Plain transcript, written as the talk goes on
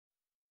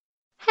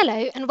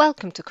Hello and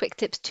welcome to Quick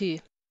Tips 2.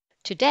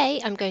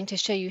 Today I'm going to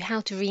show you how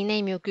to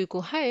rename your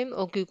Google Home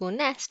or Google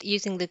Nest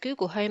using the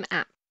Google Home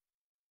app.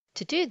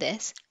 To do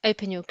this,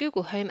 open your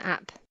Google Home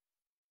app.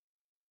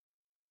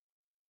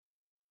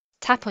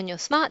 Tap on your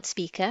smart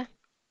speaker.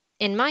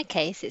 In my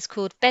case, it's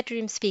called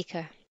Bedroom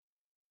Speaker.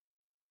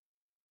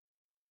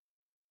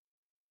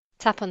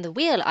 Tap on the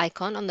wheel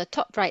icon on the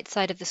top right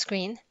side of the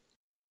screen.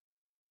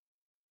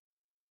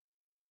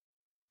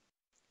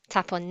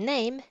 Tap on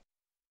Name.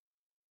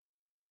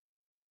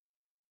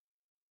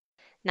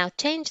 Now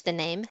change the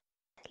name.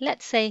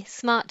 Let's say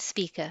Smart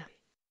Speaker.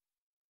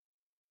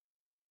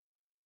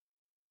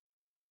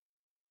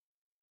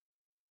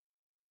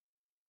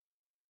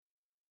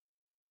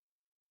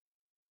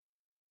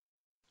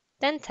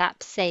 Then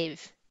tap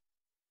Save.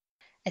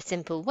 A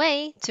simple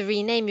way to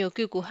rename your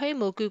Google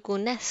Home or Google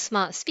Nest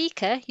smart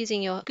speaker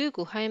using your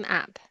Google Home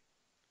app.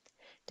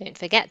 Don't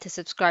forget to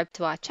subscribe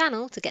to our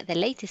channel to get the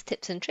latest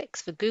tips and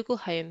tricks for Google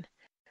Home.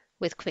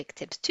 With Quick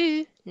Tips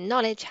 2,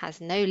 knowledge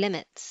has no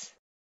limits.